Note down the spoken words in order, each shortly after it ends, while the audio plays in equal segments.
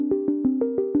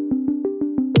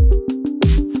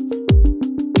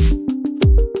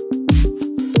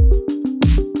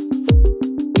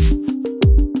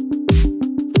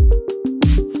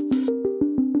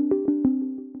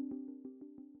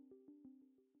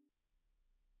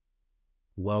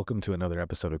Welcome to another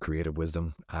episode of Creative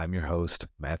Wisdom. I'm your host,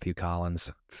 Matthew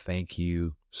Collins. Thank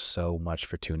you so much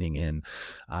for tuning in.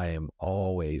 I am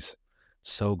always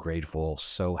so grateful,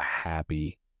 so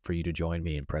happy for you to join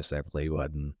me and press that play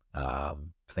button.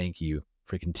 Thank you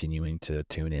for continuing to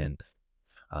tune in.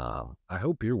 I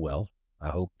hope you're well. I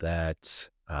hope that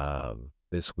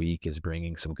this week is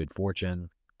bringing some good fortune,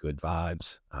 good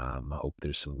vibes. I hope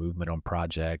there's some movement on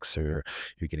projects or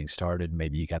you're getting started.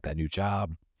 Maybe you got that new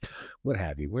job, what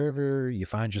have you. Wherever you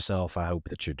find yourself, I hope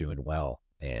that you're doing well.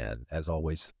 And as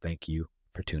always, thank you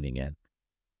for tuning in.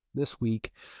 This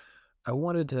week, I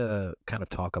wanted to kind of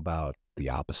talk about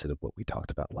the opposite of what we talked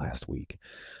about last week.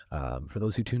 For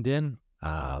those who tuned in,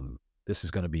 this is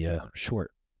going to be a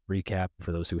short recap.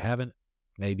 For those who haven't,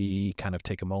 maybe kind of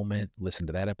take a moment, listen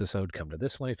to that episode, come to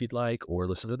this one if you'd like, or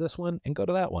listen to this one and go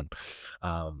to that one.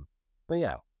 But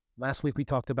yeah, last week we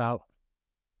talked about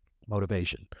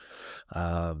motivation.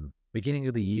 Beginning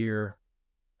of the year,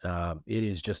 it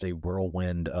is just a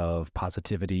whirlwind of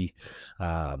positivity,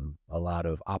 a lot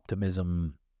of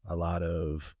optimism, a lot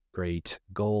of great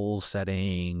goal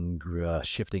setting,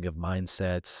 shifting of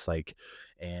mindsets,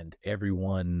 and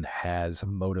everyone has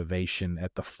motivation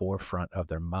at the forefront of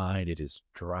their mind. It is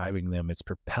driving them, it's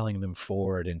propelling them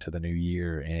forward into the new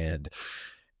year, and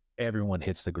everyone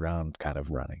hits the ground kind of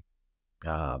running.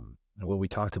 What we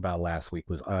talked about last week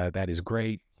was that is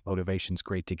great. Motivation's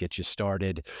great to get you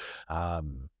started,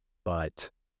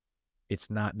 but it's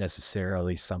not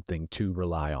necessarily something to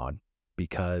rely on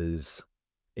because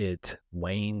it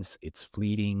wanes, it's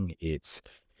fleeting, it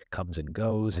comes and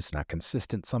goes, it's not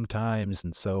consistent sometimes.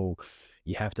 And so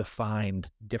you have to find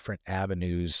different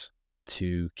avenues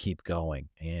to keep going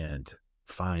and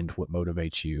find what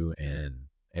motivates you and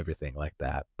everything like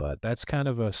that. But that's kind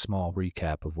of a small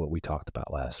recap of what we talked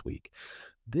about last week.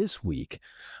 This week,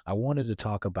 I wanted to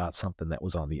talk about something that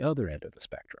was on the other end of the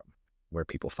spectrum where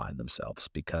people find themselves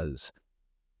because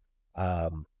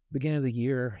beginning of the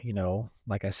year,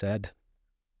 like I said,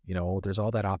 there's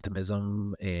all that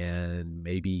optimism and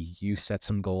maybe you set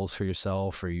some goals for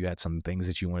yourself or you had some things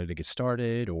that you wanted to get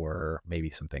started or maybe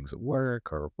some things at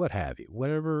work or what have you,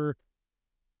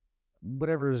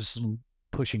 whatever's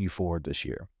pushing you forward this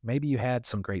year. Maybe you had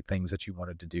some great things that you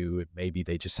wanted to do and maybe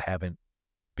they just haven't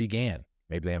began.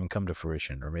 Maybe they haven't come to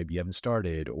fruition, or maybe you haven't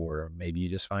started, or maybe you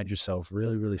just find yourself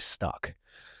really, really stuck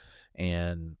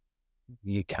and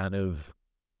you kind of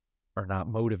are not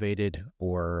motivated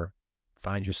or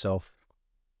find yourself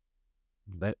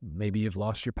that maybe you've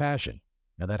lost your passion.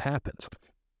 Now that happens.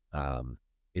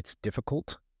 It's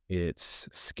difficult. It's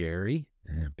scary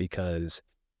because,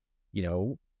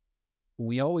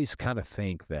 we always kind of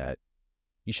think that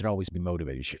you should always be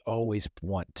motivated. You should always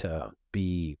want to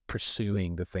be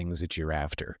pursuing the things that you're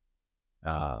after.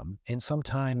 And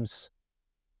sometimes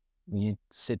you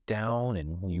sit down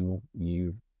and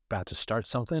you about to start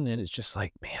something and it's just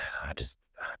like, man, I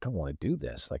don't want to do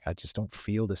this. Like, I just don't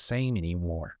feel the same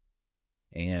anymore.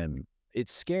 And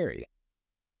it's scary.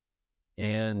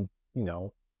 And,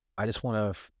 I just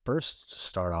want to first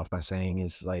start off by saying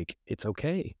is like, it's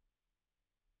okay.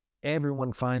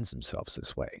 Everyone finds themselves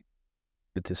this way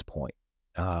at this point.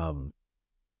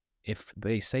 If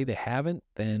they say they haven't,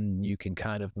 then you can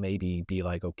kind of maybe be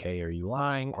like, okay, are you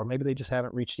lying? Or maybe they just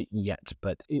haven't reached it yet,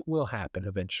 but it will happen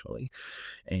eventually.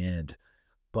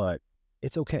 But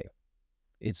it's okay.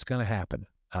 It's going to happen.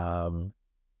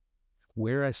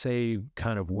 Where I say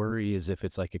kind of worry is if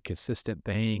it's like a consistent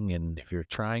thing and if you're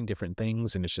trying different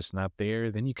things and it's just not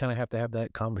there, then you kind of have to have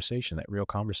that conversation, that real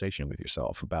conversation with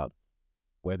yourself about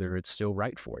whether it's still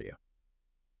right for you.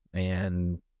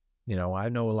 And I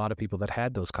know a lot of people that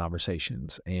had those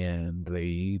conversations and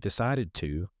they decided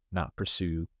to not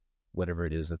pursue whatever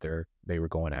it is that they were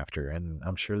going after. And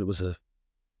I'm sure it was a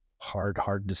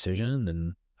hard decision.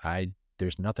 And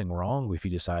there's nothing wrong if you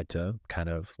decide to kind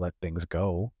of let things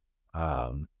go,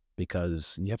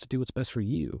 because you have to do what's best for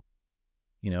you.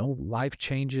 Life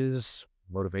changes,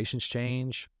 motivations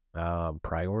change,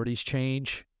 priorities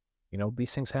change.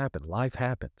 These things happen. Life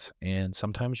happens. And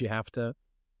sometimes you have to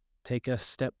take a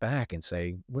step back and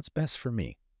say, what's best for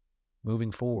me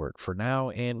moving forward, for now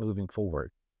and moving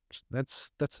forward.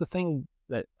 That's the thing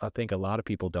that I think a lot of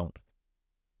people don't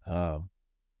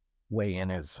weigh in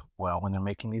as well when they're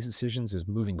making these decisions is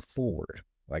moving forward.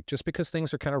 Like, just because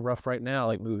things are kind of rough right now,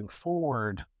 like moving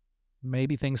forward,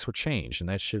 maybe things will change and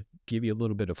that should give you a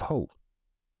little bit of hope.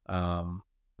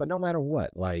 But no matter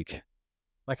what, like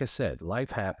I said,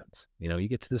 life happens. You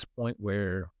get to this point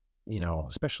where,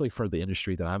 especially for the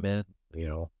industry that I'm in,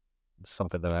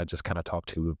 something that I just kind of talked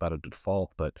to about a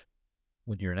default, but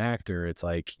when you're an actor, it's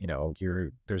like,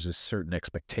 there's a certain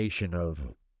expectation of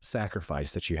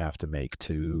sacrifice that you have to make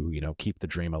to, keep the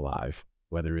dream alive,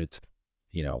 whether it's,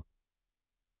 you know,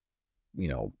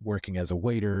 working as a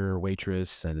waiter or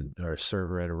waitress and or a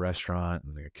server at a restaurant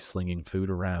and like slinging food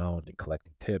around and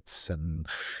collecting tips, and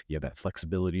you have that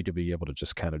flexibility to be able to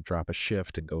just kind of drop a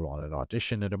shift and go on an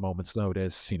audition at a moment's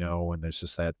notice, and there's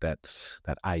just that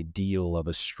ideal of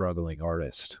a struggling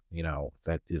artist,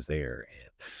 that is there.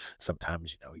 And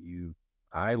sometimes,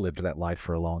 I lived that life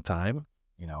for a long time,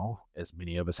 as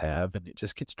many of us have, and it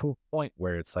just gets to a point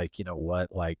where it's like,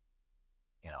 what, like,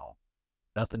 you know,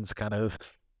 nothing's kind of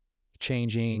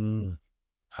changing,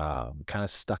 kind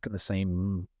of stuck in the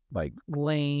same like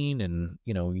lane, and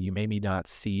you maybe not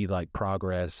see like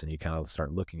progress, and you kind of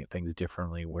start looking at things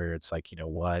differently, where it's like,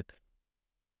 what,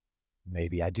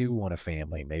 maybe I do want a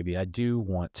family, maybe I do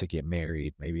want to get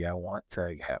married, maybe I want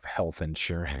to have health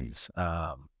insurance,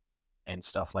 and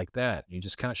stuff like that. You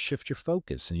just kind of shift your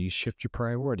focus and you shift your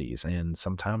priorities, and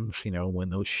sometimes, when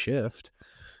those shift,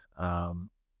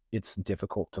 um, it's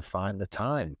difficult to find the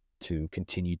time to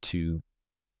continue to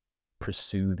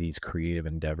pursue these creative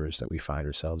endeavors that we find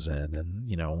ourselves in. And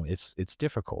it's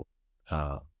difficult,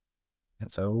 uh,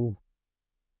 and so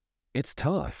it's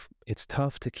tough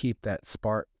to keep that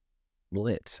spark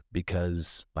lit,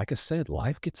 because like I said,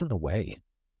 life gets in the way.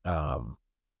 um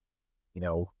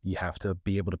you have to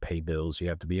be able to pay bills, you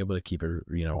have to be able to keep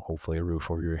hopefully a roof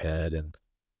over your head, and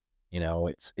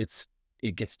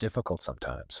it gets difficult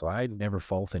sometimes. So I never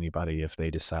fault anybody if they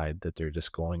decide that they're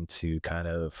just going to kind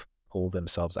of pull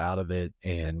themselves out of it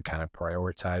and kind of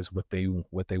prioritize what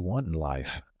they want in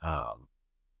life.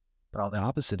 But on the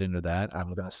opposite end of that,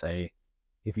 I'm going to say,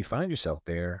 if you find yourself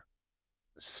there,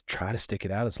 try to stick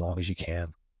it out as long as you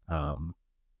can,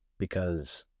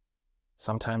 because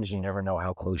sometimes you never know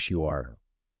how close you are.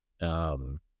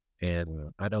 And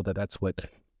I know that that's what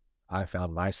I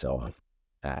found myself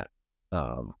at,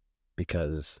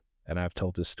 because, and I've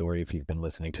told this story if you've been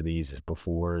listening to these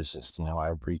before, is just,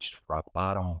 I reached rock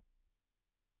bottom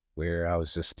where I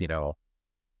was just,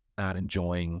 not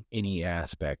enjoying any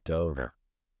aspect of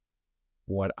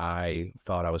what I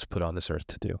thought I was put on this earth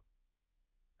to do.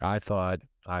 I thought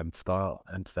and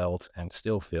felt and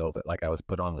still feel that like I was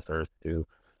put on this earth to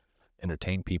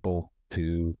entertain people,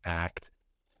 to act,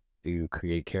 to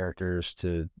create characters,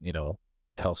 to,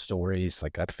 tell stories.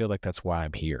 Like, I feel like that's why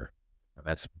I'm here. And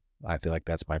I feel like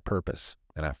that's my purpose.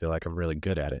 And I feel like I'm really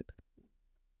good at it.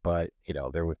 But,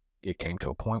 it came to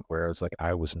a point where I was like,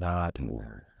 I was not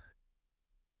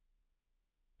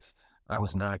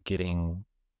getting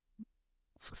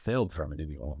fulfilled from it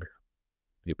any longer.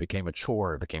 It became a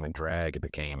chore. It became a drag. It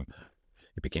became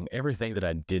everything that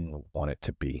I didn't want it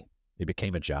to be. It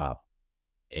became a job.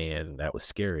 And that was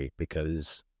scary,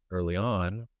 because early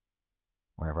on,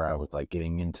 whenever I was like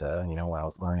getting into, when I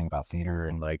was learning about theater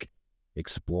and like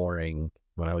exploring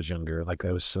when I was younger, like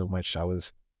there was so much, I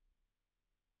was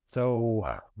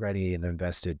so ready and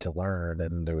invested to learn,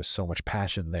 and there was so much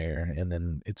passion there. And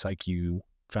then it's like you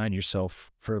find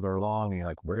yourself further along and you're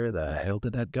like, where the hell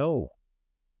did that go?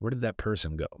 Where did that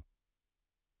person go?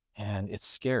 And it's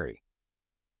scary.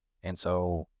 And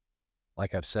so,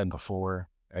 like I've said before,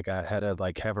 I had to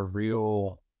like have a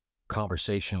real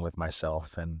conversation with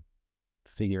myself and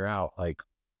figure out like,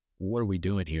 what are we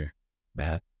doing here,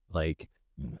 Matt? Like,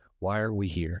 why are we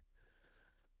here?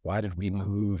 Why did we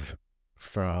move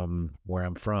from where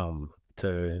I'm from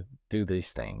to do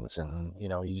these things? And,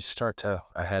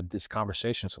 I had these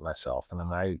conversations with myself, and then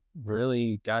I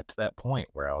really got to that point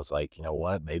where I was like, you know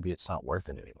what, maybe it's not worth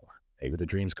it anymore. Maybe the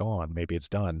dream's gone. Maybe it's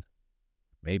done.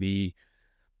 Maybe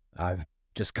I've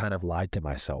just kind of lied to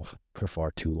myself for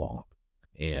far too long.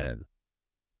 And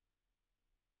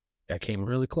I came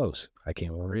really close. I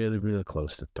came really, really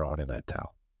close to throwing in that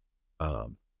towel.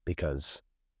 Because,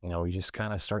 you just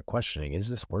kind of start questioning, is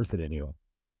this worth it anymore?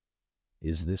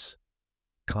 Is this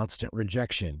constant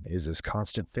rejection? Is this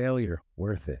constant failure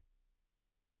worth it?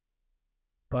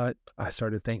 But I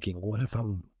started thinking, what if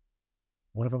I'm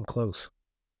close?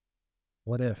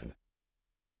 What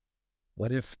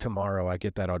if tomorrow I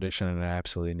get that audition and I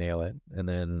absolutely nail it, and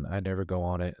then I never go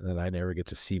on it, and then I never get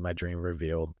to see my dream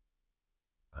revealed?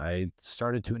 I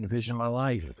started to envision my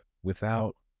life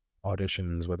without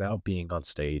auditions, without being on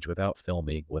stage, without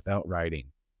filming, without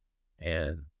writing.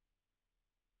 And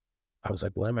I was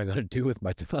like, what am I going to do with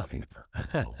my time?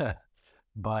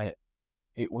 But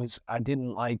I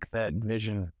didn't like that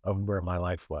vision of where my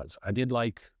life was. I did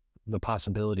like the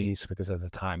possibilities, because at the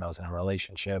time I was in a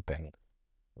relationship and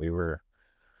we were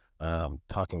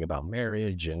talking about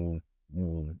marriage, and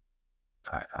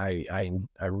I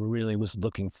really was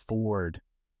looking forward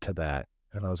to that.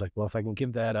 And I was like, well, if I can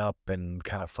give that up and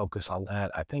kind of focus on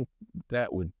that, I think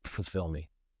that would fulfill me.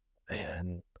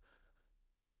 And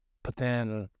but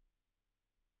then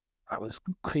I was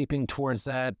creeping towards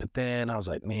that, but then I was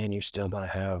like, man, you're still gonna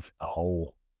have a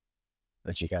hole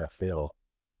that you gotta fill.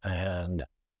 And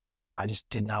I just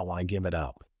did not want to give it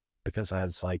up because I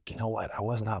was like, you know what? I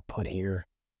was not put here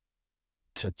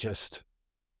to just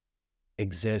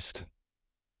exist.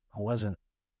 I wasn't.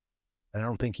 And I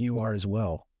don't think you are as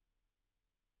well.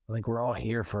 I think we're all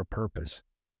here for a purpose.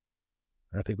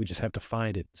 And I think we just have to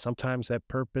find it. Sometimes that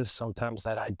purpose, sometimes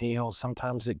that ideal,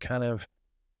 sometimes it kind of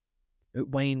it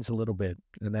wanes a little bit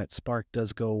and that spark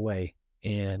does go away.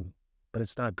 But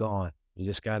it's not gone. You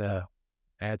just gotta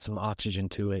add some oxygen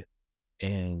to it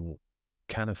and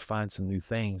kind of find some new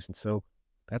things. And so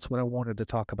that's what I wanted to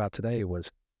talk about today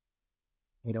was,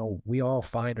 we all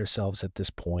find ourselves at this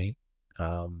point.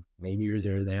 Maybe you're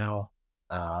there now,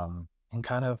 and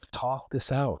kind of talk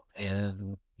this out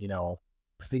and,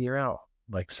 figure out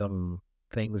like some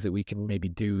things that we can maybe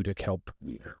do to help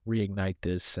reignite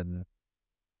this and,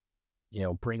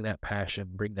 bring that passion,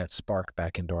 bring that spark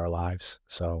back into our lives.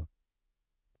 So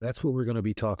that's what we're going to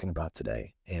be talking about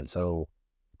today. And so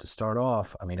to start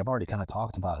off, I mean, I've already kind of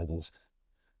talked about it is,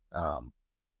 um,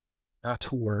 not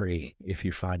to worry if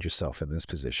you find yourself in this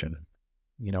position.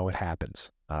 It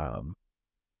happens. I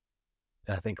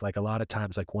think like a lot of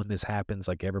times, like when this happens,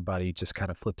 like everybody just kind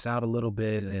of flips out a little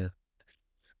bit and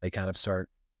they kind of start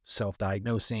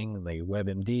self-diagnosing and they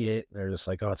WebMD it. They're just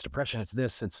like, oh, it's depression. It's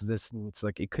this, it's this. And it's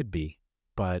like, it could be,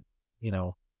 but you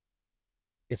know,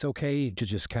 it's okay to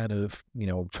just kind of,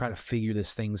 try to figure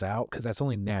this things out because that's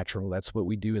only natural. That's what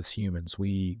we do as humans.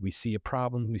 We see a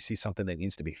problem, we see something that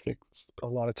needs to be fixed a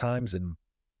lot of times, and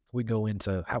we go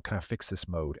into how can I fix this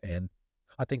mode. And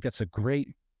I think that's a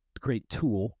great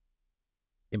tool.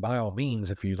 And by all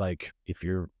means, if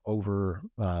you're over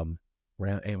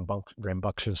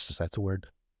rambunctious, if that's a word,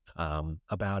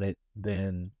 about it,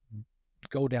 then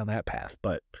go down that path.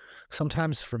 But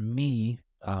sometimes for me,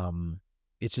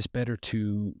 it's just better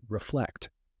to reflect,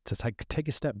 to take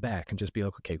a step back and just be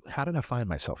like, okay, how did I find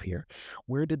myself here?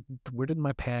 Where did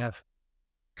my path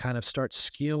kind of start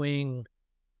skewing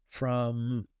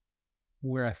from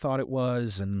where I thought it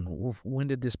was, and when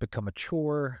did this become a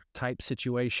chore type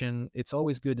situation? It's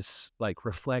always good to like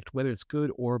reflect, whether it's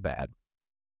good or bad,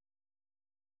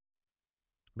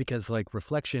 because like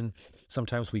reflection,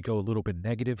 sometimes we go a little bit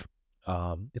negative.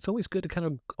 It's always good to kind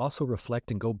of also reflect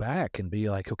and go back and be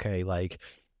like, okay, like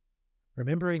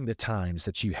remembering the times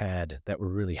that you had that were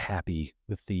really happy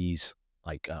with these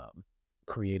like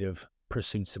creative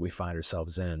pursuits that we find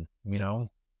ourselves in,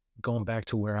 going back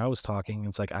to where I was talking,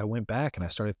 it's like I went back and I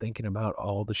started thinking about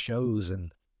all the shows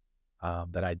and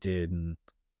that I did, and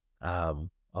a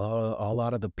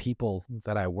lot of the people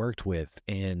that I worked with,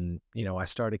 and I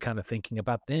started kind of thinking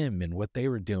about them and what they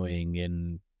were doing,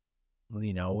 and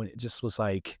it just was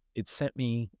like it sent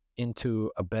me into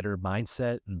a better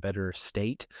mindset and better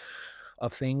state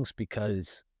of things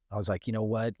because I was like, you know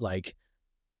what, like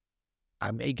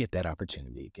I may get that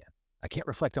opportunity again. I can't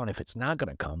reflect on if it's not going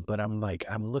to come, but I'm like,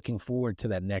 I'm looking forward to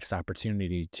that next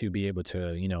opportunity to be able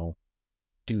to,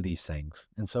 do these things.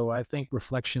 And so I think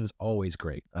reflection's always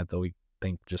great. I always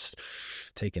think just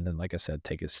taking, and like I said,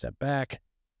 take a step back,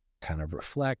 kind of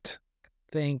reflect,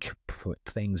 think, put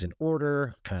things in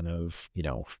order, kind of,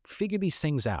 figure these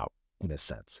things out in a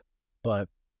sense. But,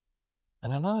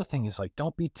 and another thing is like,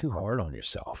 don't be too hard on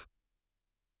yourself.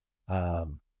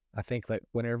 I think that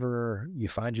whenever you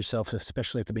find yourself,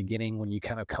 especially at the beginning, when you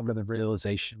kind of come to the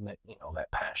realization that,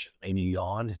 that passion may be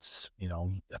gone, it's,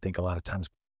 I think a lot of times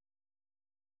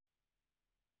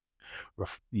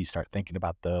you start thinking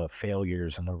about the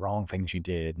failures and the wrong things you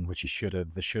did and what you should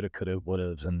have, the shoulda, coulda, would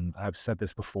have. And I've said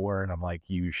this before, and I'm like,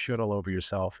 you should all over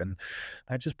yourself. And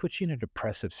that just puts you in a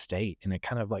depressive state. And it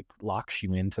kind of like locks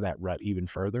you into that rut even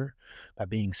further by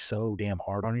being so damn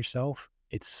hard on yourself.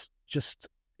 It's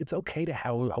okay to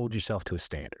hold yourself to a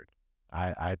standard.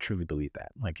 I truly believe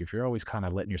that. Like if you're always kind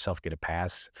of letting yourself get a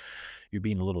pass, you're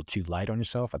being a little too light on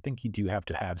yourself. I think you do have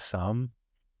to have some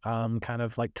kind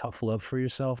of like tough love for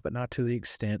yourself, but not to the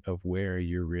extent of where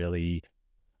you're really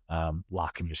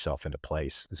locking yourself into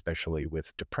place, especially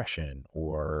with depression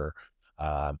or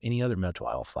any other mental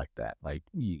health like that. Like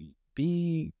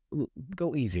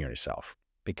go easy on yourself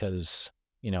because,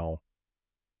 you know,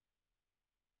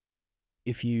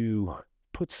 if you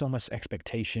put so much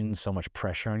expectation, so much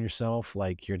pressure on yourself,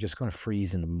 like you're just going to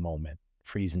freeze in the moment,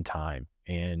 freeze in time,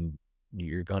 and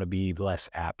you're going to be less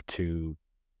apt to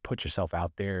put yourself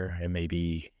out there and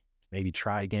maybe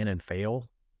try again and fail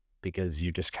because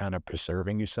you're just kind of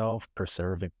preserving yourself,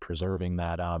 preserving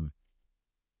that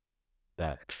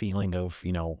that feeling of,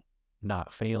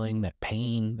 not failing, that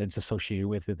pain that's associated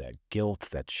with it, that guilt,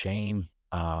 that shame.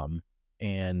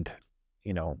 And,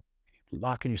 you know,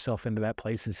 locking yourself into that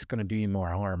place is going to do you more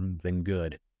harm than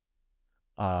good.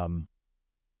 Um,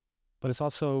 but it's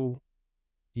also,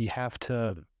 you have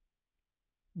to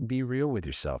be real with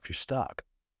yourself. You're stuck.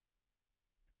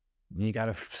 You got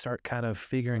to start kind of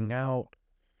figuring out,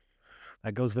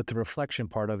 that goes with the reflection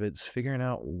part of it, it's figuring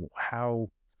out how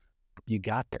you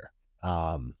got there.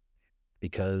 Um,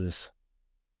 because,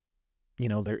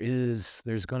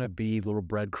 there's going to be little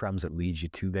breadcrumbs that lead you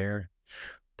to there.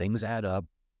 Things add up.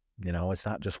 It's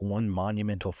not just one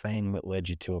monumental thing that led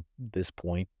you to this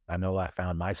point. I know I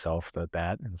found myself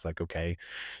and it's like, okay,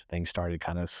 things started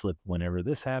kind of slip whenever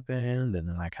this happened. And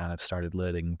then I kind of started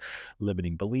letting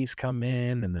limiting beliefs come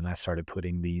in. And then I started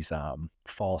putting these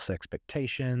false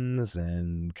expectations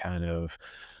and kind of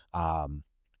um,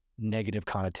 negative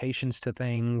connotations to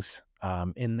things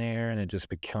in there, and it just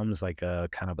becomes like a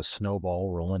kind of a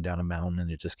snowball rolling down a mountain,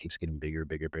 and it just keeps getting bigger,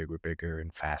 bigger, bigger, bigger,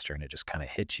 and faster, and it just kind of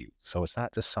hits you. So it's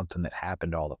not just something that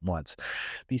happened all at once.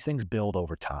 These things build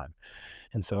over time,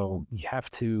 and so you have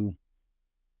to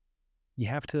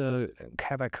have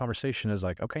that conversation as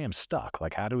like, okay, I'm stuck.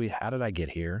 Like, how did I get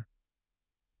here?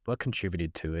 What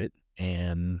contributed to it?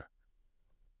 And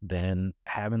then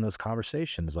having those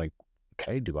conversations like,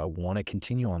 okay, do I want to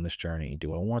continue on this journey?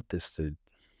 Do I want this to,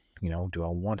 do I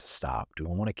want to stop? Do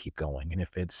I want to keep going? And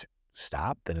if it's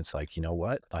stop, then it's like, you know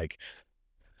what? Like,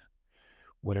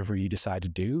 whatever you decide to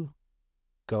do,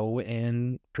 go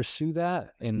and pursue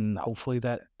that. And hopefully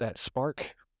that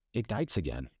spark ignites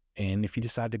again. And if you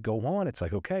decide to go on, it's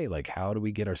like, okay, like, how do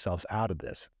we get ourselves out of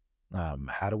this?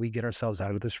 How do we get ourselves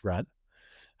out of this rut?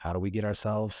 How do we get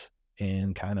ourselves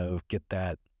and kind of get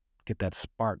that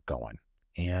spark going?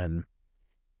 And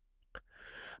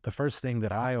the first thing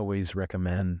that I always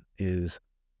recommend is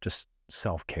just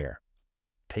self-care.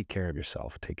 Take care of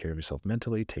yourself. Take care of yourself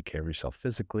mentally. Take care of yourself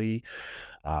physically.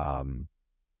 Um,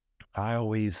 I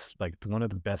always like, one of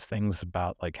the best things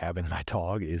about like having my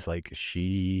dog is like,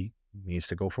 she needs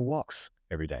to go for walks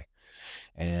every day.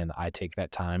 And I take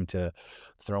that time to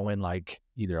throw in like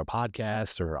either a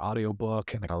podcast or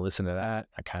audiobook, and I'll listen to that.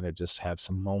 I kind of just have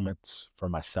some moments for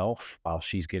myself while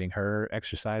she's getting her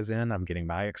exercise in. I'm getting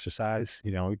my exercise,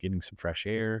 getting some fresh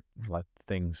air, let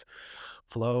things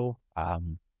flow.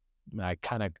 I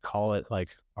kind of call it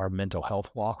like our mental health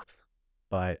walk,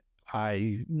 but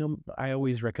I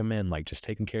always recommend like just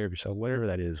taking care of yourself, whatever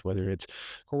that is, whether it's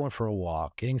going for a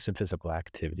walk, getting some physical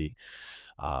activity,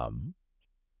 um,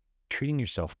 treating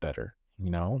yourself better,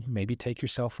 maybe take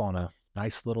yourself on a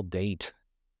nice little date,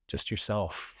 just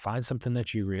yourself. Find something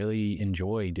that you really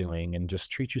enjoy doing and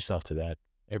just treat yourself to that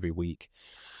every week.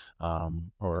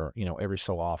 Or, every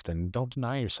so often. Don't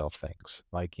deny yourself things.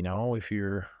 Like, if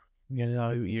you're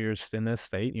just in this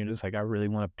state and you're just like, I really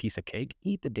want a piece of cake,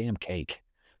 eat the damn cake.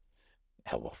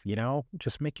 Hell,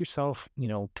 just make yourself,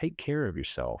 take care of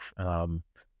yourself.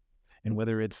 And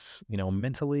whether it's,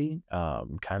 mentally,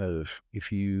 kind of,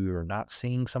 if you are not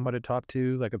seeing somebody to talk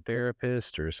to, like a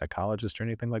therapist or a psychologist or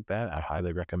anything like that, I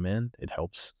highly recommend. It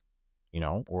helps,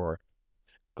 or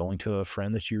going to a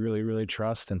friend that you really, really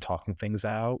trust and talking things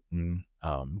out and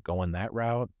going that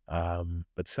route.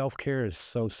 But self-care is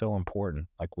so, so important.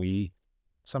 Like, we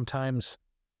sometimes,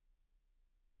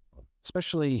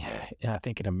 especially I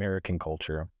think in American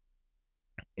culture,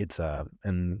 it's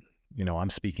and I'm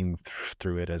speaking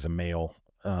through it as a male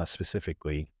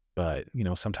specifically, but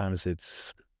sometimes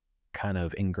it's kind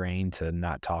of ingrained to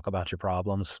not talk about your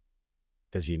problems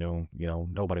because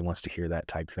nobody wants to hear that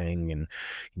type thing, and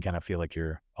you kind of feel like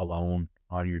you're alone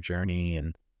on your journey,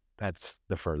 and that's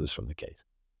the furthest from the case.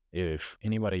 If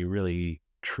anybody really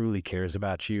truly cares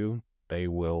about you, they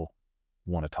will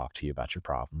want to talk to you about your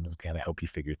problems, kind of help you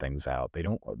figure things out. They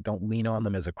don't lean on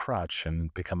them as a crutch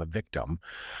and become a victim,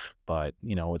 but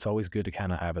it's always good to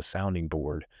kind of have a sounding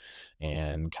board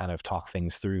and kind of talk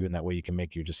things through, and that way you can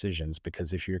make your decisions.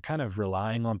 Because if you're kind of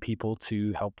relying on people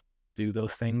to help do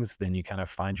those things, then you kind of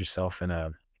find yourself in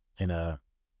a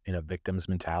victim's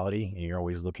mentality, and you're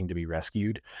always looking to be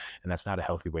rescued, and that's not a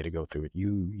healthy way to go through it.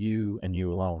 You and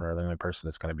you alone are the only person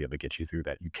that's going to be able to get you through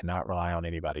that. You cannot rely on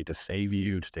anybody to save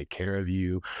you, to take care of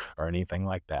you, or anything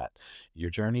like that. Your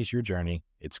journey is your journey.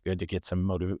 It's good to get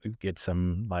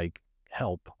some like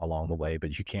help along the way,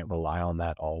 but you can't rely on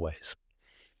that always.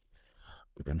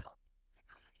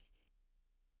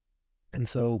 And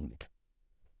so,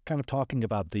 kind of talking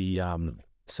about the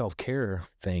self-care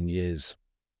thing is,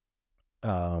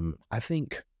 I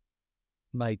think,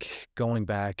 like, going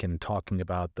back and talking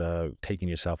about the taking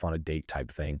yourself on a date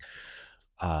type thing.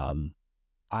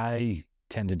 I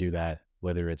tend to do that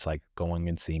whether it's like going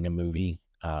and seeing a movie,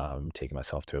 taking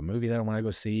myself to a movie that I want to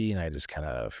go see, and I just kind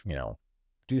of,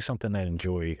 do something I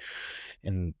enjoy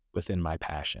and within my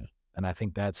passion. And I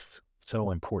think that's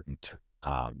so important.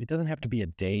 It doesn't have to be a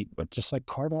date, but just like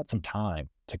carve out some time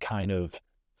to kind of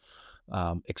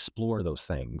explore those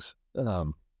things.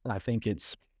 I think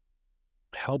it's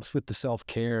helps with the self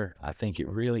care. I think it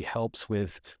really helps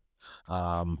with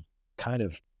um, kind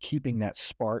of keeping that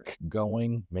spark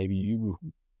going. Maybe you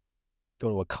go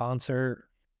to a concert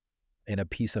and a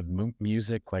piece of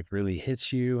music like really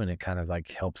hits you, and it kind of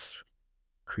like helps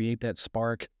create that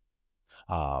spark.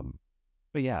 Um,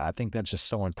 but yeah, I think that's just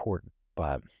so important.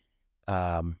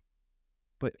 Um,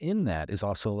 but in that is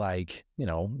also like,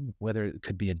 whether it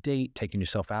could be a date, taking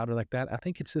yourself out or like that. I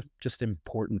think it's just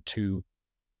important to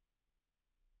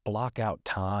block out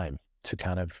time to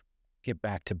kind of get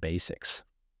back to basics,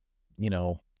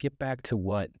 get back to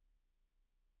what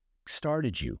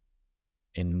started you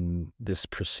in this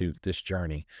pursuit, this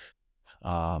journey.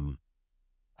 Um,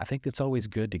 I think it's always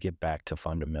good to get back to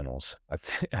fundamentals.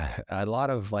 A lot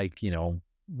of like,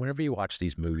 whenever you watch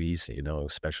these movies,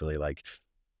 especially like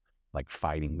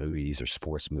fighting movies or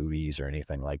sports movies or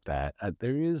anything like that,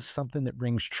 there is something that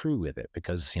rings true with it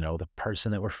because, the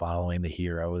person that we're following, the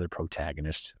hero or the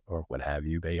protagonist or what have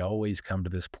you, they always come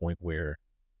to this point where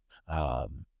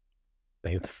um,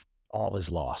 they've all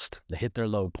is lost. They hit their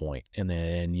low point, and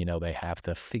then they have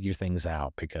to figure things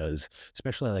out because,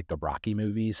 especially like the Rocky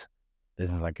movies, this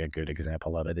is like a good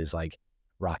example of it. Is like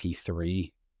Rocky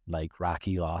 3. Like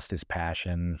Rocky lost his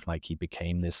passion. Like he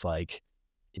became this like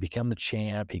he became the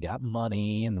champ. He got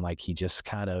money, and like he just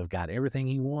kind of got everything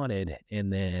he wanted,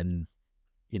 and then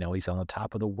he's on the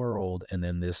top of the world. And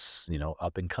then this,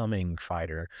 up and coming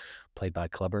fighter played by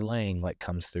Clubber Lang, like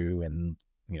comes through and,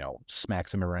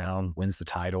 smacks him around, wins the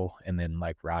title. And then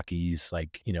like Rocky's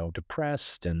like,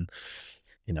 depressed and,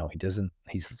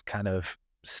 he's kind of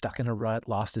stuck in a rut,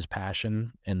 lost his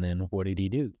passion. And then what did he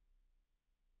do?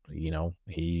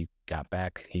 He got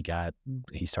back,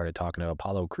 he started talking to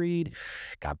Apollo Creed,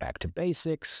 got back to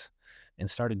basics and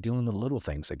started doing the little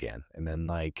things again. And then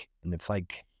and it's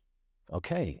like,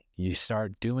 okay, you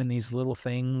start doing these little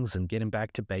things and getting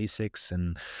back to basics.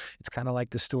 And it's kind of like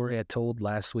the story I told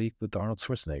last week with Arnold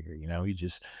Schwarzenegger.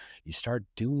 You start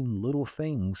doing little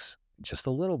things just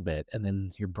a little bit, and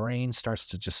then your brain starts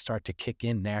to kick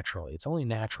in naturally. It's only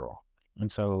natural. And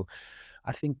so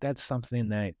I think that's something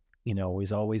that,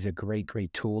 is always a great,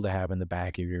 great tool to have in the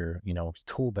back of your,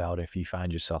 tool belt if you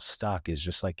find yourself stuck, is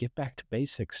just like get back to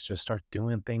basics, just start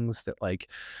doing things that like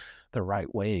the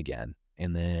right way again,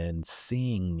 and then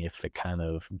seeing if it kind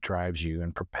of drives you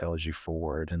and propels you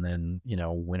forward. And then,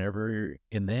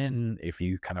 and then if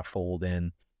you kind of fold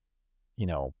in, you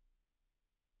know,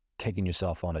 taking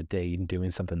yourself on a date and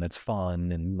doing something that's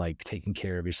fun and like taking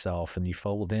care of yourself, and you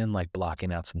fold in like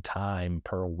blocking out some time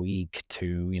per week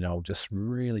to, just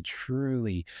really,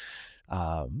 truly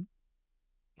um,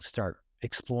 start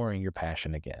exploring your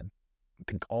passion again. I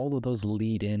think all of those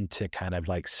lead into kind of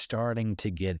like starting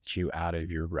to get you out of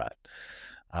your rut.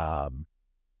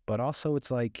 But also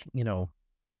it's like,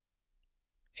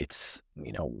 it's,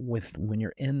 with when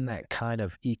you're in that kind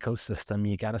of ecosystem,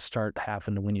 you got to start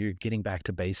having to, when you're getting back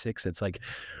to basics, it's like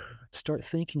start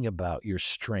thinking about your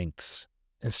strengths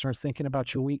and start thinking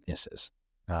about your weaknesses.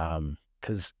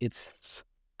 Cause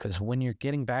because when you're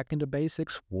getting back into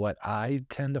basics, what I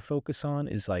tend to focus on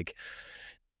is like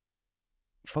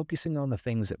focusing on the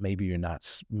things that maybe you're not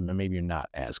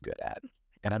as good at.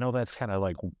 And I know that's kind of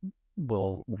like,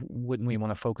 well, wouldn't we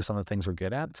want to focus on the things we're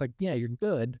good at? It's like, yeah, you're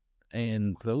good,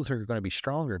 and those are going to be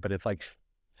stronger. But if like,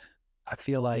 I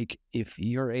feel like if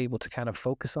you're able to kind of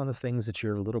focus on the things that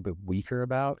you're a little bit weaker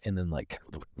about, and then like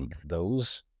make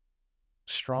those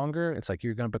stronger, it's like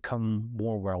you're going to become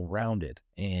more well-rounded.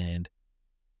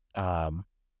 Um,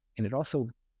 and it also,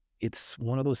 it's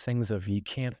one of those things of you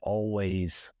can't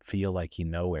always feel like you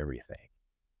know everything.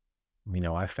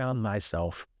 I found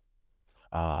myself,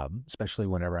 especially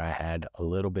whenever I had a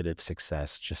little bit of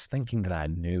success, just thinking that I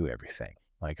knew everything.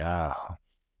 Like,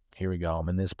 here we go. I'm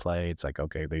in this play. It's like,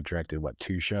 okay, they directed what,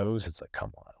 2 shows? It's like,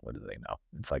 come on, what do they know?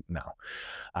 It's like, no,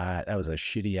 that was a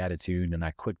shitty attitude, and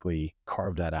I quickly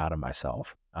carved that out of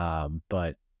myself.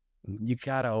 But you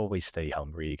gotta always stay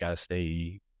hungry.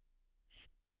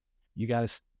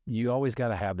 You always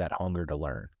gotta have that hunger to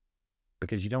learn,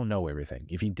 because you don't know everything.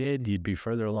 If you did, you'd be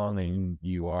further along than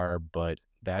you are, but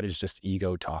that is just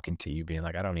ego talking to you, being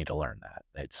like, I don't need to learn that.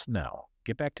 It's no,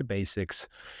 get back to basics,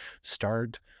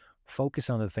 start, focus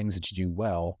on the things that you do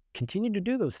well, continue to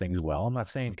do those things well. I'm not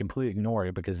saying completely ignore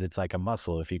it, because it's like a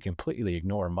muscle. If you completely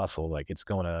ignore a muscle, like it's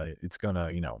gonna,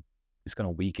 it's going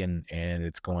to weaken and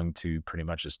it's going to pretty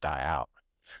much just die out.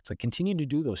 It's like continue to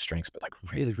do those strengths, but like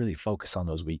really, really focus on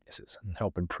those weaknesses and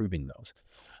help improving those.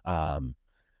 Um,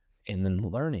 and then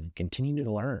learning, continue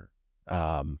to learn.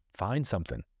 Find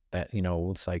something that,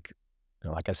 it's like,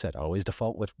 like I said, I always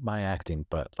default with my acting,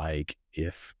 but like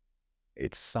if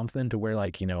it's something to where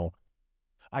like,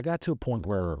 I got to a point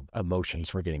where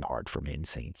emotions were getting hard for me in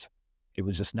scenes. It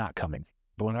was just not coming.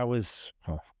 But when I was,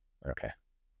 oh, okay,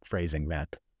 phrasing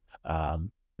that.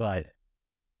 But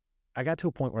I got to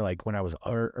a point where like when I was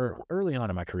early on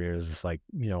in my career, it was just like,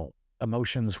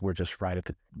 emotions were just right at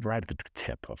the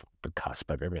tip of the cusp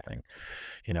of everything.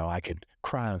 I could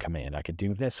cry on command. I could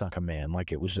do this on command.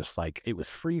 Like it was just like it was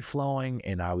free flowing,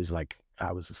 and I was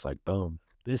just like, boom,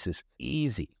 this is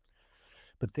easy.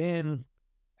 But then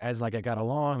as like I got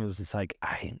along, it was just like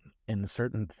and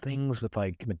certain things with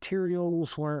like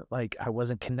materials weren't like I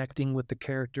wasn't connecting with the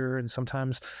character, and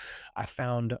sometimes I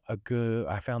found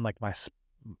like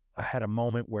I had a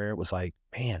moment where it was like,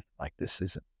 man, like this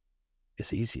isn't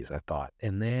as easy as I thought.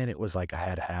 And then it was like I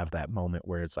had to have that moment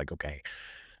where it's like, okay,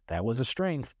 that was a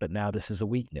strength, but now this is a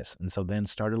weakness. And so then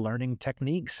started learning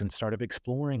techniques and started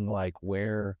exploring like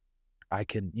where I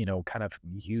could, kind of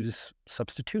use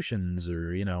substitutions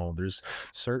or, there's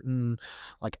certain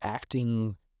like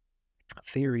acting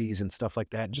theories and stuff like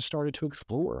that, and just started to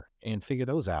explore and figure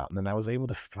those out. And then I was able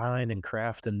to find and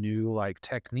craft a new like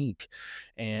technique.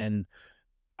 And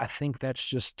I think that's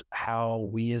just how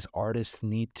we as artists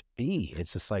need to be.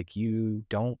 It's just like you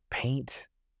don't paint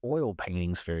oil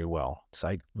paintings very well. It's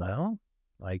like, well,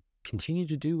 like continue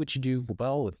to do what you do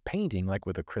well with painting, like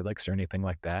with acrylics or anything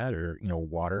like that, or,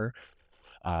 water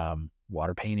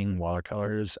painting,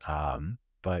 watercolors.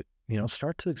 But,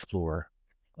 start to explore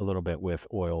a little bit with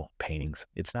oil paintings.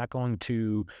 It's not going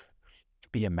to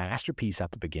be a masterpiece at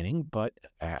the beginning, but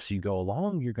as you go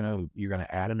along, you're gonna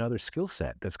add another skill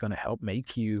set that's going to help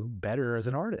make you better as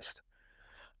an artist.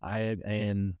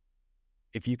 And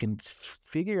if you can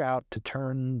figure out to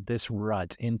turn this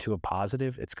rut into a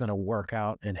positive, it's going to work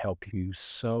out and help you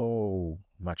so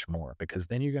much more, because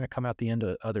then you're going to come out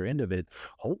the other end of it,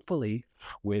 hopefully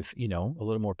with, a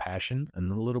little more passion and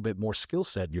a little bit more skill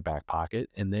set in your back pocket.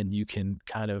 And then you can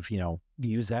kind of,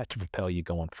 use that to propel you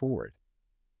going forward.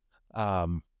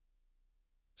 Um,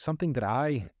 Something that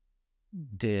I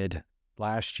did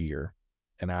last year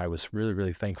and I was really,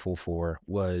 really thankful for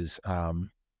was,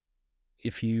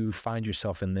 if you find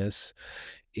yourself in this,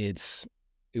 it's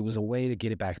it was a way to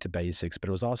get it back to basics, but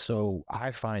it was also,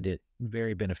 I find it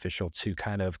very beneficial to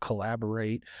kind of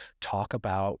collaborate, talk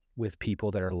about with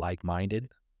people that are like-minded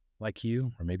like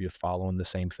you, or maybe you're following the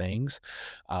same things.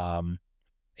 Um,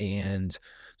 and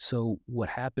so what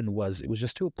happened was it was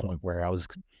just to a point where I was,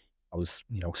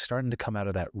 starting to come out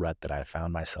of that rut that I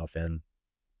found myself in.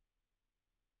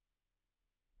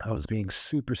 I was being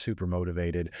super, super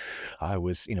motivated. I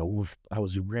was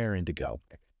raring to go.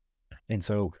 And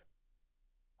so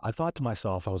I thought to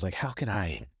myself, I was like, how can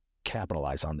I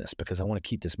capitalize on this? Because I want to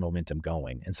keep this momentum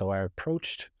going. And so I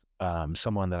approached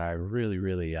someone that I really,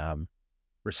 really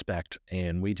respect.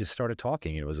 And we just started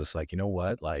talking. It was just like, you know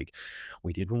what? Like,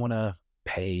 we didn't want to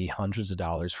pay hundreds of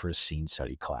dollars for a scene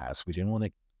study class. We didn't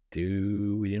want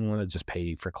to just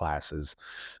pay for classes.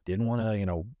 Didn't want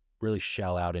to, really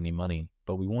shell out any money,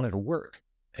 but we wanted to work.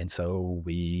 And so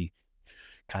we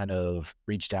kind of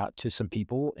reached out to some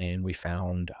people and we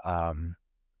found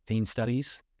theme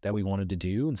studies that we wanted to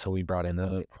do. And so we brought in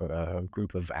a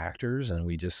group of actors and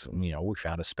we just, we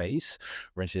found a space,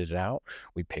 rented it out.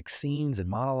 We picked scenes and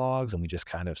monologues and we just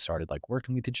kind of started like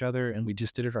working with each other and we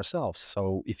just did it ourselves.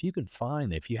 So if you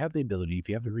have the ability, if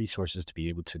you have the resources to be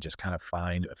able to just kind of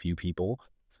find a few people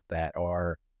that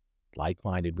are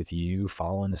like-minded with you,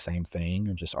 following the same thing,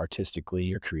 or just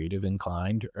artistically or creative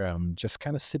inclined, just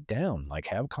kind of sit down, like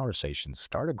have conversations,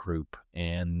 start a group.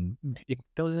 And it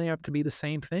doesn't have to be the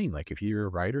same thing. Like if you're a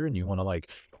writer and you want to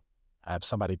like have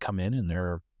somebody come in and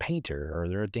they're a painter or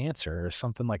they're a dancer or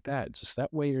something like that, just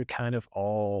that way you're kind of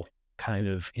all kind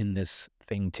of in this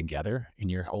thing together and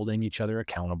you're holding each other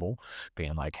accountable,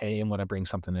 being like, hey, I'm going to bring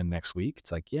something in next week.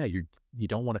 It's like, yeah, you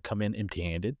don't want to come in empty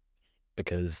handed,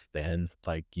 because then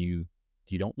like you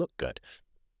don't look good.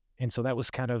 And so that was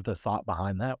kind of the thought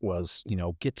behind that was,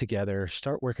 get together,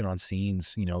 start working on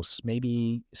scenes,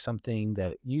 maybe something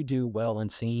that you do well in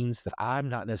scenes that I'm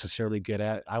not necessarily good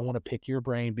at. I want to pick your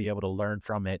brain, be able to learn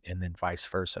from it, and then vice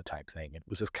versa type thing. It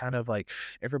was just kind of like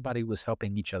everybody was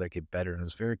helping each other get better. And it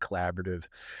was very collaborative.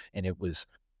 And it was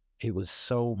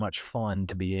so much fun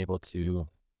to be able to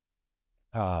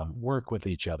work with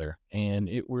each other. And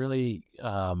it really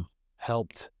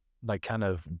helped like kind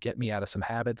of get me out of some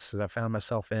habits that I found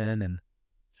myself in. And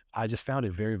I just found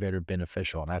it very, very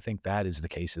beneficial. And I think that is the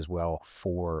case as well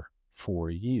for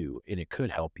you. And it could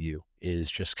help you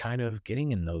is just kind of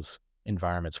getting in those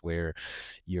environments where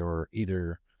you're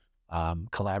either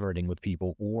collaborating with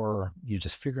people or you're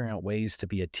just figuring out ways to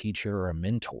be a teacher or a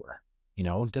mentor.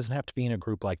 It doesn't have to be in a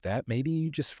group like that. Maybe you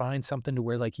just find something to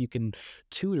where like you can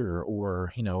tutor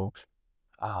or,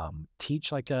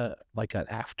 teach like an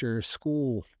after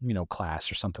school,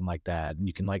 class or something like that. And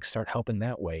you can like start helping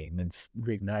that way and it's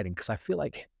reigniting. Cause I feel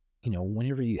like,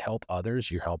 whenever you help others,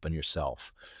 you're helping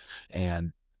yourself.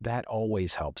 And that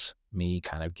always helps me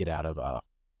kind of get out of a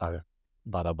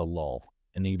lot of a lull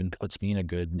and even puts me in a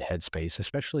good headspace,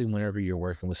 especially whenever you're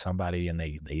working with somebody and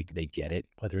they get it,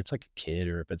 whether it's like a kid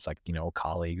or if it's like, a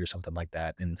colleague or something like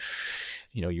that. And,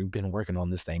 you've been working on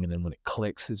this thing and then when it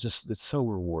clicks, it's so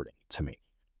rewarding to me.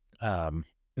 Um,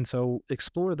 and so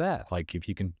explore that. Like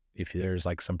if there's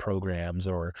like some programs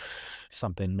or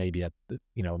something maybe at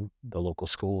the local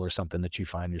school or something that you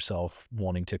find yourself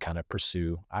wanting to kind of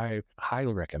pursue, I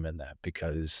highly recommend that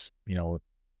because,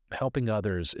 helping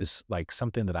others is like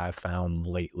something that I've found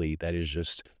lately that is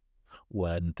just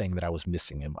one thing that I was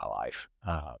missing in my life.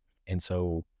 And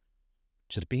so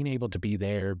just being able to be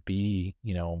there, be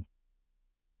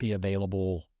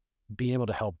available, be able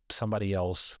to help somebody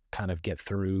else kind of get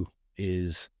through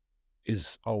is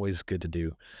always good to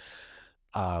do.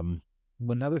 Um,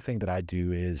 Another thing that I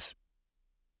do is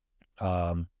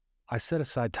I set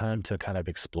aside time to kind of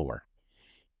explore.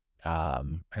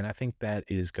 And I think that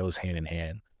goes hand in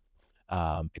hand.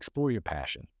 Explore your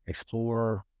passion,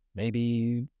 explore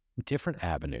maybe different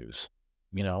avenues,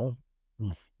 you know.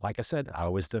 Like I said,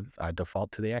 I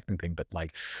default to the acting thing, but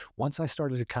like once I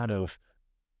started to kind of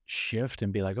shift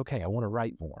and be like, okay, I want to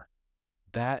write more,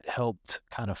 that helped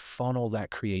kind of funnel that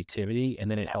creativity.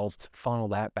 And then it helped funnel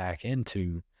that back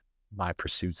into my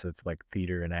pursuits of like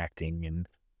theater and acting. And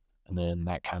then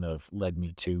that kind of led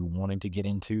me to wanting to get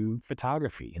into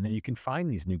photography. And then you can find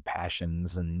these new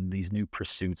passions and these new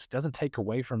pursuits. Doesn't take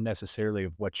away from necessarily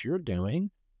of what you're doing,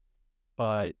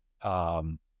 but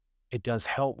it does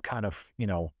help kind of,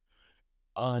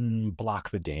 unblock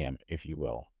the dam, if you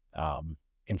will.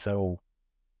 And so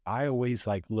I always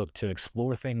like look to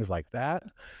explore things like that.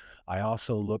 I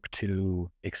also look to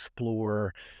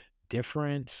explore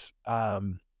different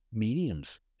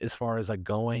mediums as far as like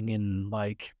going and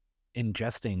like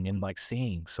ingesting and like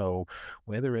seeing. So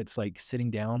whether it's like sitting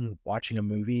down watching a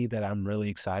movie that I'm really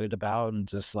excited about and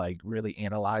just like really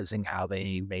analyzing how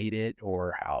they made it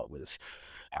or how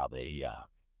they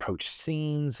approach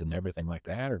scenes and everything like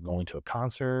that, or going to a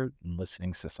concert and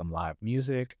listening to some live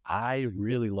music. I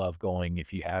really love going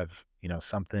if you have,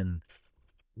 something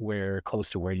where close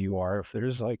to where you are, if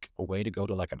there's like a way to go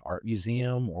to like an art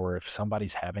museum or if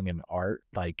somebody's having an art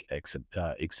like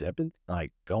exhibit,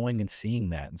 like going and seeing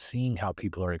that and seeing how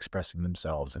people are expressing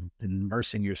themselves and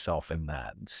immersing yourself in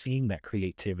that and seeing that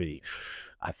creativity,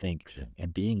 I think,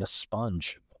 and being a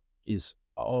sponge is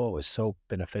so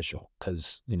beneficial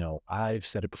because, I've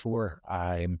said it before,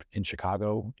 I'm in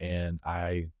Chicago and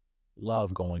I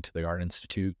love going to the Art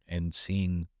Institute and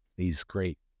seeing these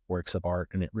great works of art.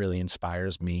 And it really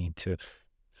inspires me to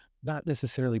not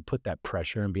necessarily put that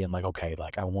pressure and being like, okay,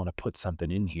 like I want to put something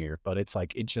in here, but it's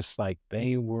like, it just like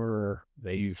they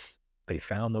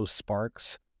found those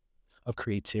sparks of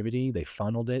creativity. They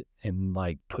funneled it and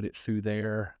like put it through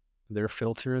their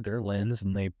filter, their lens,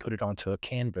 and they put it onto a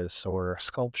canvas or a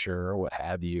sculpture or what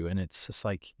have you. And it's just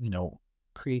like,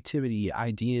 creativity,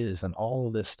 ideas, and all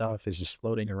of this stuff is just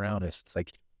floating around us. It's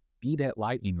like be that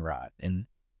lightning rod. And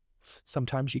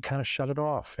sometimes you kind of shut it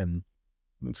off and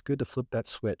it's good to flip that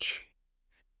switch.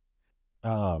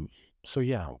 Um, so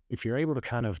yeah, if you're able to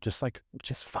kind of just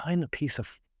find a piece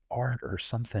of art or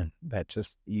something that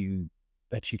you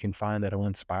can find that'll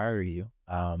inspire you,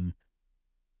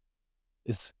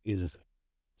 is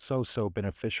so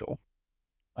beneficial.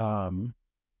 Um,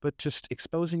 but just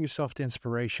exposing yourself to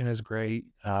inspiration is great,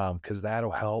 because that'll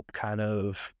help kind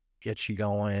of get you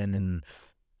going. And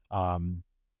um,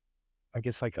 I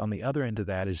guess like on the other end of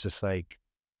that is just like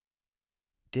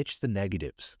ditch the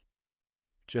negatives.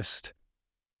 Just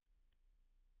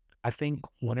I think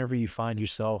whenever you find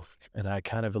yourself, and I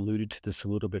kind of alluded to this a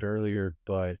little bit earlier,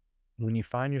 but when you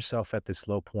find yourself at this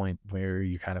low point where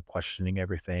you're kind of questioning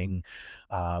everything,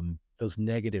 those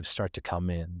negatives start to come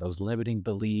in. Those limiting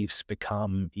beliefs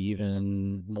become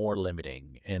even more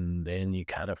limiting, and then you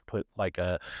kind of put like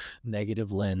a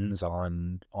negative lens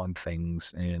on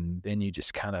things, and then you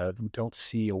just kind of don't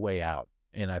see a way out.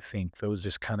 And I think those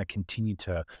just kind of continue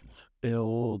to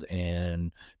build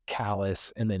and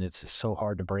callous, and then it's so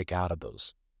hard to break out of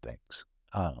those things.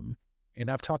 Um, And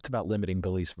I've talked about limiting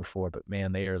beliefs before, but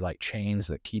man, they are like chains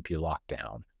that keep you locked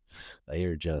down. They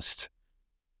are just,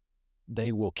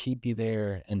 they will keep you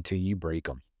there until you break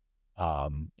them.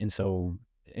 And so,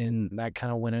 and that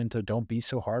kind of went into don't be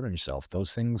so hard on yourself.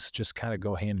 Those things just kind of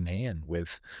go hand in hand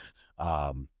with,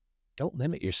 um, don't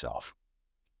limit yourself.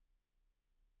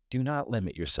 Do not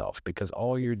limit yourself because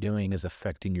all you're doing is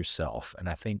affecting yourself. And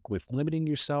I think with limiting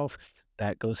yourself,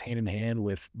 that goes hand in hand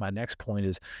with my next point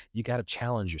is you got to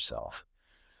challenge yourself.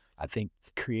 I think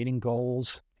creating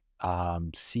goals,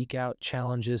 seek out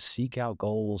challenges, seek out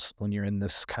goals when you're in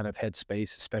this kind of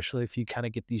headspace, especially if you kind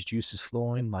of get these juices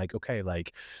flowing. Like, okay,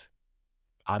 like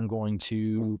I'm going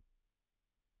to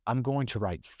I'm going to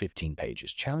write 15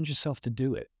 pages. Challenge yourself to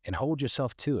do it and hold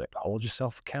yourself to it. Hold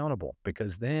yourself accountable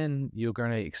because then you're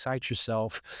going to excite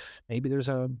yourself. Maybe there's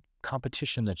a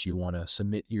competition that you want to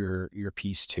submit your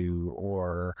piece to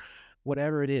or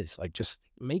whatever it is. Like just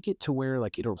make it to where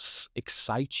like it'll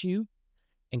excite you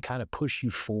and kind of push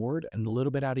you forward and a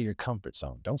little bit out of your comfort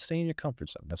zone. Don't stay in your comfort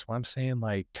zone. That's why I'm saying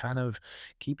like kind of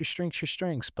keep your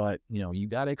strengths, but you know, you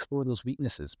got to explore those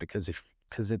weaknesses because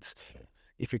it's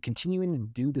if you're continuing to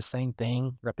do the same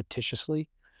thing repetitiously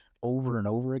over and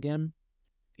over again,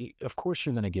 of course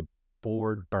you're going to get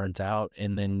bored, burnt out,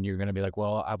 and then you're going to be like,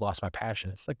 well, I've lost my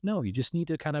passion. It's like, no, you just need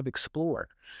to kind of explore,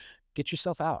 get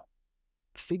yourself out,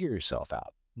 figure yourself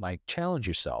out, like challenge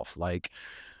yourself. Like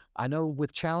I know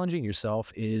with challenging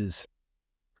yourself is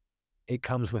it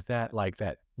comes with that like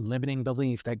that limiting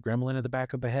belief, that gremlin at the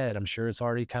back of the head. I'm sure it's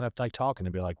already kind of like talking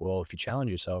to be like, well, if you challenge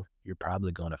yourself, you're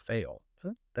probably going to fail.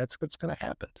 Huh? That's what's going to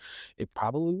happen. It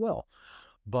probably will.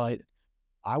 But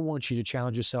I want you to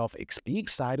challenge yourself, be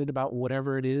excited about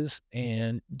whatever it is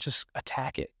and just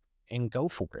attack it and go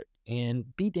for it and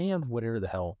be damned whatever the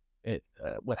hell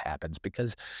what happens.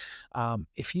 Because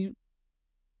if you,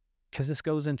 because this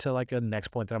goes into like a next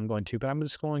point that I'm going to, but I'm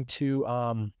just going to,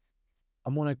 I'm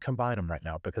going to combine them right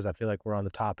now because I feel like we're on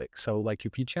the topic. So, like,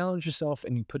 if you challenge yourself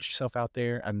and you put yourself out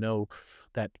there, I know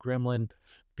that gremlin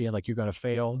being like, you're going to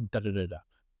fail, da da da da.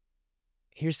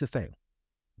 Here's the thing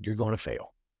you're going to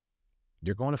fail.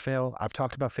 You're going to fail. I've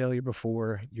talked about failure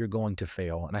before. You're going to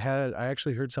fail. And I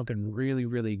actually heard something really,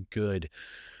 really good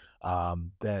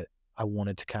that I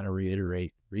wanted to kind of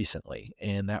reiterate recently.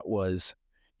 And that was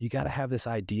you got to have this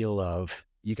ideal of,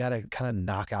 you got to kind of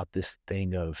knock out this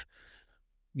thing of,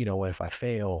 you know what, if I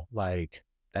fail, like,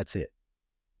 that's it.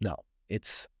 No,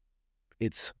 it's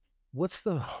it's what's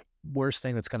the worst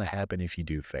thing that's going to happen if you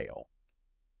do fail?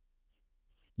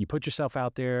 You put yourself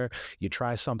out there, you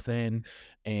try something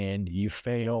and you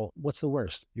fail. What's the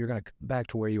worst? You're going to come back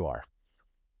to where you are.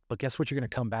 But guess what you're going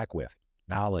to come back with?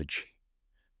 Knowledge.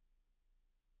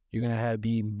 You're going to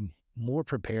be more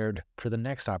prepared for the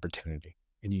next opportunity.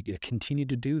 And you continue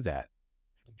to do that.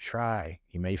 Try,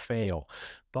 you may fail,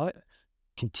 but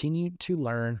continue to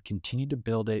learn, continue to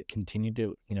build it, continue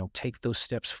to, you know, take those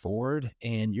steps forward,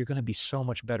 and you're going to be so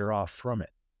much better off from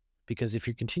it. Because if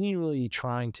you're continually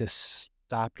trying to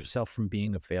stop yourself from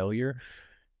being a failure,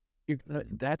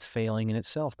 that's failing in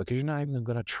itself because you're not even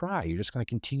going to try. You're just going to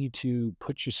continue to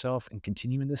put yourself and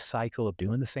continue in this cycle of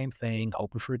doing the same thing,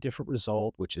 hoping for a different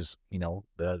result, which is, you know,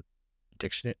 the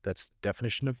dictionary, that's the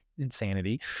definition of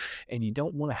insanity. And you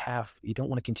don't want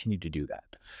to continue to do that.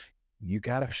 You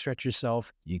got to stretch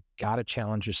yourself. You got to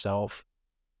challenge yourself.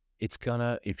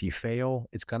 If you fail,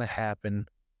 it's going to happen,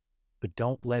 but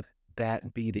don't let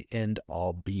that be the end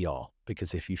all be all.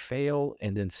 Because if you fail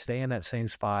and then stay in that same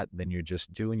spot, then you're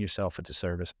just doing yourself a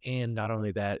disservice. And not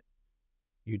only that,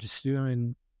 you're just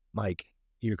doing like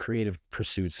your creative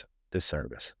pursuits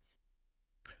disservice.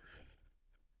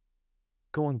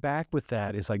 Going back with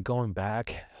that is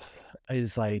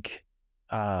like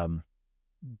um,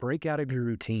 break out of your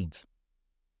routines.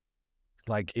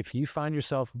 Like if you find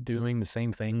yourself doing the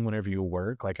same thing whenever you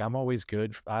work, like I'm always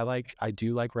good. I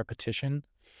do like repetition,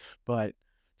 but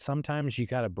sometimes you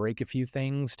got to break a few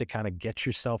things to kind of get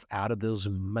yourself out of those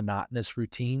monotonous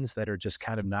routines that are just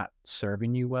kind of not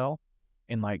serving you well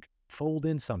and like fold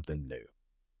in something new.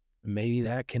 Maybe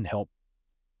that can help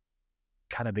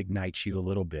kind of ignite you a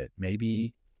little bit.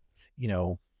 Maybe, you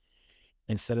know,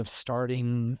 instead of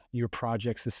starting your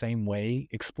projects the same way,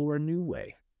 explore a new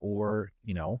way or,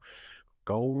 you know,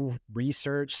 go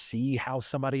research, see how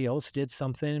somebody else did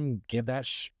something, give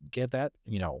that,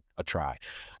 you know, a try.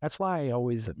 That's why I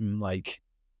always am like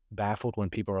baffled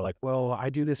when people are like, well, I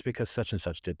do this because such and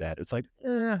such did that. It's like,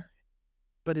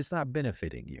 but it's not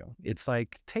benefiting you. It's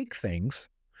like take things,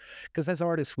 because as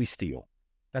artists, we steal.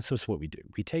 That's just what we do.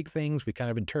 We take things, we kind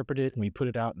of interpret it, and we put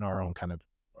it out in our own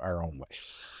way.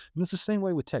 And it's the same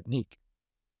way with technique.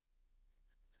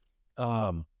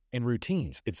 and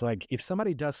routines. It's like if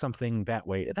somebody does something that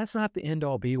way, that's not the end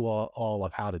all be all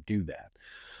of how to do that.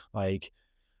 Like,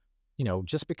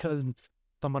 just because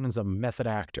someone is a method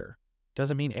actor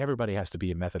doesn't mean everybody has to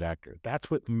be a method actor. That's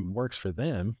what works for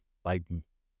them. Like,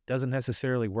 doesn't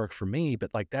necessarily work for me, but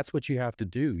like, that's what you have to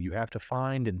do. You have to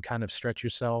find and kind of stretch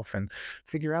yourself and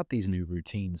figure out these new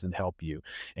routines and help you.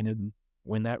 And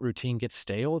when that routine gets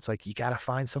stale, it's like, you got to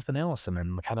find something else and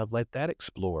then kind of let that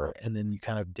explore. And then you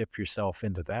kind of dip yourself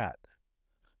into that.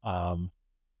 Um,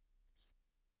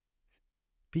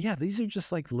 But yeah, these are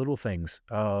just like little things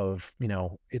of,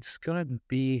 it's going to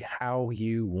be how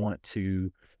you want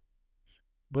to,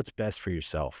 what's best for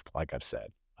yourself, like I've said.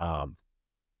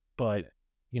 But,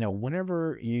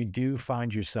 whenever you do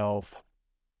find yourself,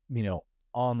 you know,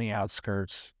 on the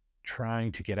outskirts,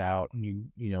 trying to get out and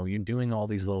you're doing all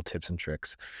these little tips and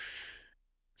tricks,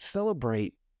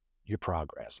 celebrate your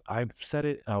progress. I've said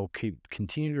it. I'll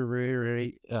continue to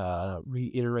reiterate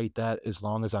that as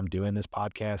long as I'm doing this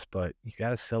podcast, but you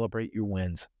got to celebrate your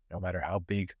wins, no matter how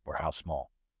big or how small.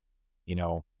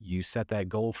 You set that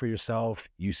goal for yourself,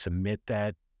 you submit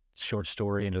that short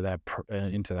story into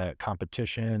that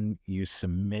competition, you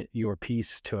submit your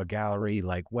piece to a gallery,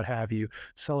 like what have you,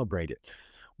 celebrate it.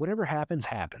 Whatever happens,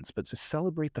 but just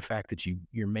celebrate the fact that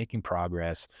you're making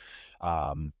progress.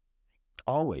 Um,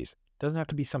 Always. Doesn't have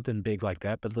to be something big like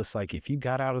that, but just like if you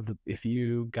got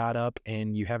up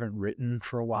and you haven't written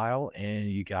for a while and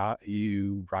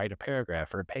you write a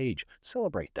paragraph or a page,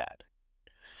 celebrate that.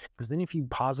 Because then if you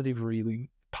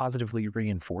positively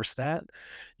reinforce that,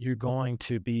 you're going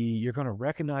to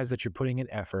recognize that you're putting in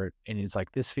effort and it's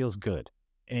like, this feels good.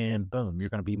 And boom, you're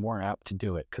going to be more apt to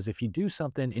do it. Because if you do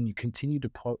something and you continue to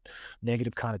put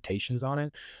negative connotations on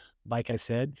it, like I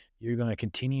said, you're going to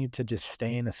continue to just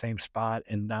stay in the same spot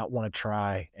and not want to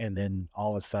try. And then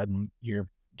all of a sudden you're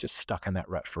just stuck in that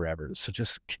rut forever. So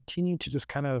just continue to just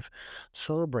kind of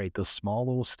celebrate those small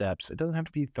little steps. It doesn't have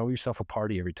to be throw yourself a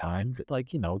party every time, but like,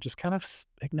 just kind of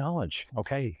acknowledge,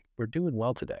 okay, we're doing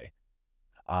well today.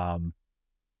 Um,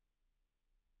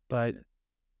 but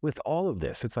with all of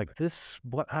this, it's like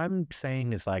what I'm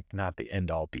saying is like not the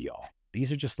end all be all.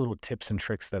 These are just little tips and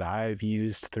tricks that I've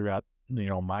used throughout,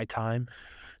 my time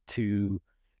to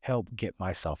help get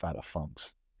myself out of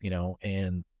funks,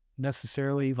 and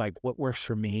necessarily like what works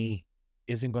for me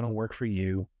isn't going to work for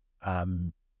you.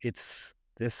 It's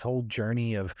this whole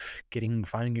journey of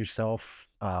finding yourself,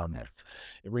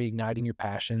 reigniting your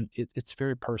passion. It's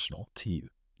very personal to you.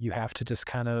 You have to just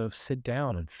kind of sit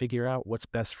down and figure out what's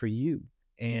best for you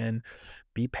and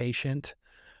be patient.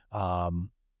 Um,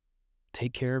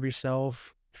 Take care of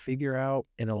yourself, figure out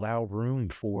and allow room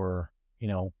for,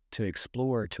 to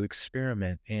explore, to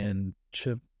experiment, and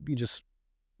to you just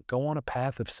go on a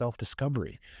path of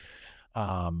self-discovery.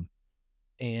 Um,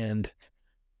 and,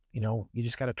 you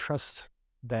just got to trust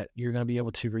that you're going to be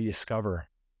able to rediscover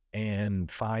and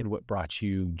find what brought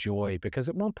you joy, because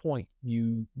at one point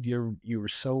you were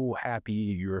so happy,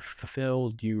 you were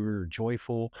fulfilled, you were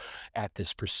joyful at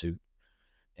this pursuit.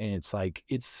 And it's like,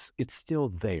 it's still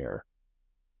there.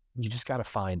 You just got to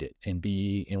find it and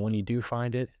when you do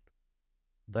find it,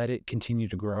 let it continue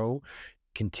to grow,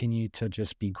 continue to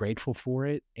just be grateful for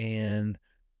it and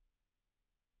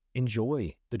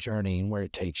enjoy the journey and where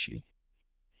it takes you.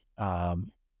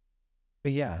 Um,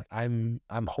 but yeah, I'm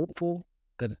hopeful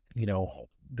that,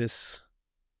 this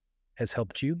has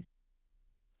helped you.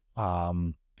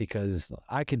 Because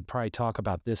I could probably talk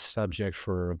about this subject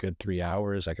for a good 3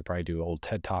 hours. I could probably do a whole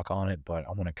TED talk on it, but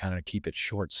I want to kind of keep it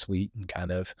short, sweet, and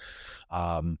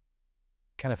um,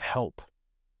 kind of help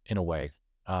in a way.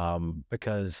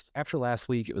 Because after last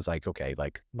week, it was like, okay,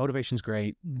 like motivation's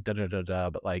great, da da da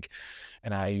da, but like,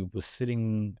 and I was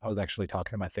actually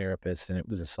talking to my therapist, and it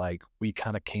was just like, we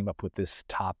kind of came up with this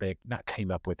topic, not came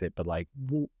up with it, but like,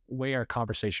 way our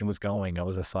conversation was going, I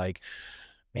was just like,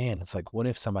 man, it's like, what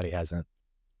if somebody hasn't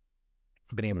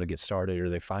been able to get started, or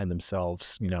they find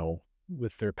themselves,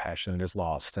 with their passion is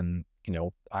lost, and,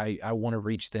 I want to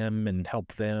reach them and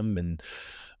help them and,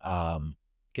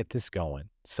 get this going.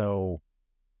 So,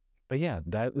 but yeah,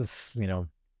 that was,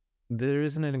 there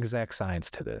isn't an exact science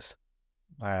to this.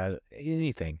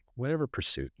 Anything, whatever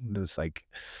pursuit. It's like,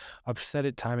 I've said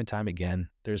it time and time again,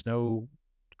 there's no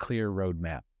clear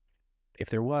roadmap. If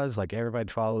there was, like, everybody'd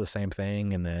follow the same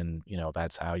thing, and then,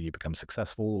 that's how you become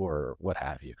successful or what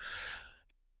have you.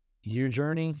 Your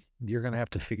journey, you're going to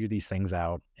have to figure these things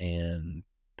out. And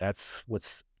that's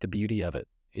what's the beauty of it.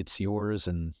 It's yours.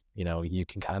 And, you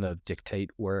can kind of dictate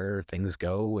where things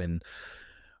go and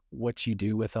what you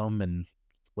do with them and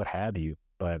what have you.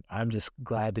 But I'm just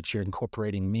glad that you're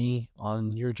incorporating me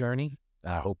on your journey.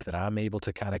 I hope that I'm able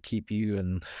to kind of keep you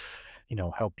and,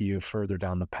 help you further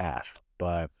down the path.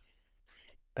 But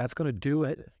that's going to do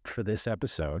it for this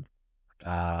episode.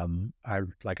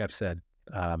 Like I've said,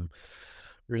 um,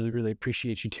 really, really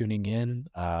appreciate you tuning in.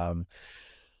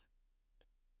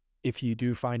 If you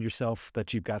do find yourself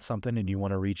that you've got something and you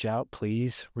want to reach out,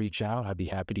 please reach out. I'd be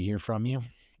happy to hear from you.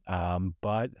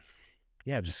 But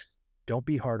yeah, just don't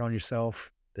be hard on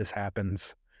yourself. This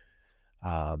happens.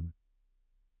 Um,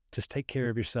 just take care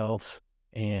of yourselves,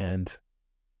 and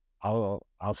I'll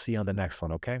see you on the next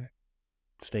one. Okay.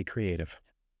 Stay creative.